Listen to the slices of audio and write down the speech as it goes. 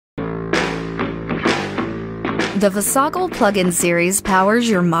The VASAGLE plug-in series powers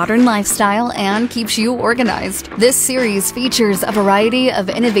your modern lifestyle and keeps you organized. This series features a variety of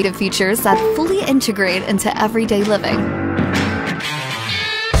innovative features that fully integrate into everyday living.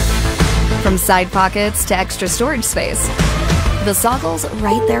 From side pockets to extra storage space, VASAGLE's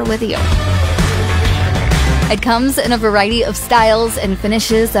right there with you. It comes in a variety of styles and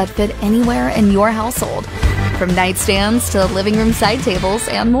finishes that fit anywhere in your household, from nightstands to living room side tables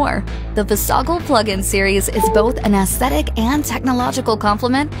and more. The VASAGLE plug-in series is both an aesthetic and technological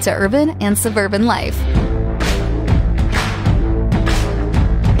complement to urban and suburban life.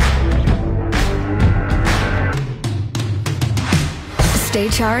 Stay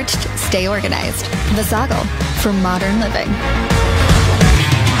charged, stay organized. VASAGLE for modern living.